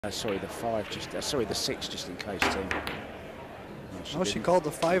Sorry, the 5 just. Sorry, the 6 just in case, Tim. No, she called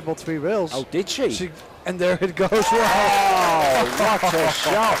the 5 ball 3 rails. Oh, did she? And there it goes. Oh, what a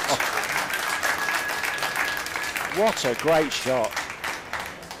shot! What a great shot!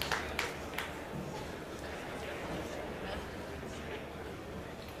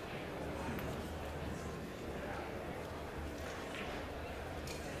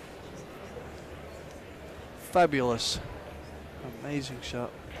 Fabulous. Amazing shot.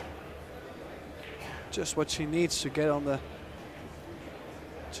 Just what she needs to get on the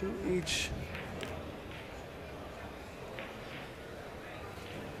 2 each.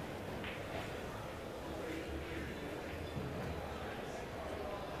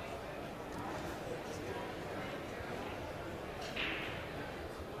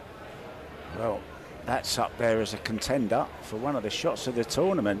 Well, that's up there as a contender for one of the shots of the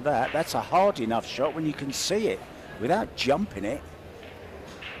tournament. That's a hard enough shot when you can see it without jumping it.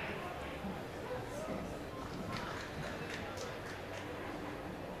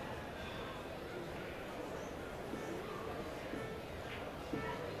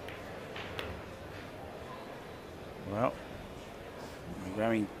 Well, we're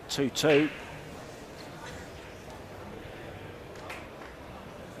going 2-2.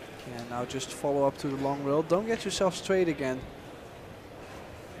 Yeah, now just follow up to the long rail. Don't get yourself straight again.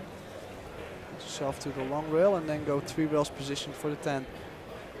 Get yourself to the long rail and then go 3 rails position for the 10.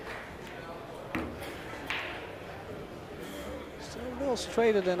 Still a little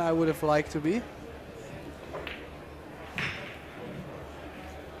straighter than I would have liked to be.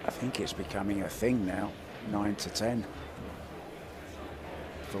 I think it's becoming a thing now. 9-10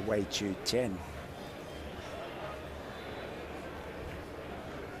 for WEI TZU CHIEN.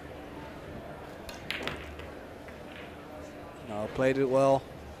 No, played it well.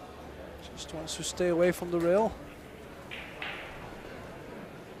 Just wants to stay away from the rail.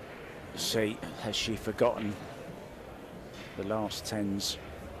 See, has she forgotten the last 10s?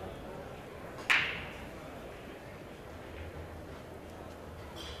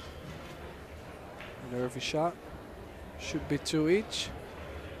 Nervy shot. Should be 2 each.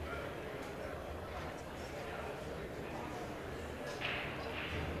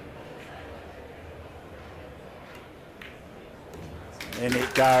 In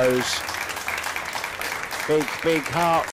it goes. Big heart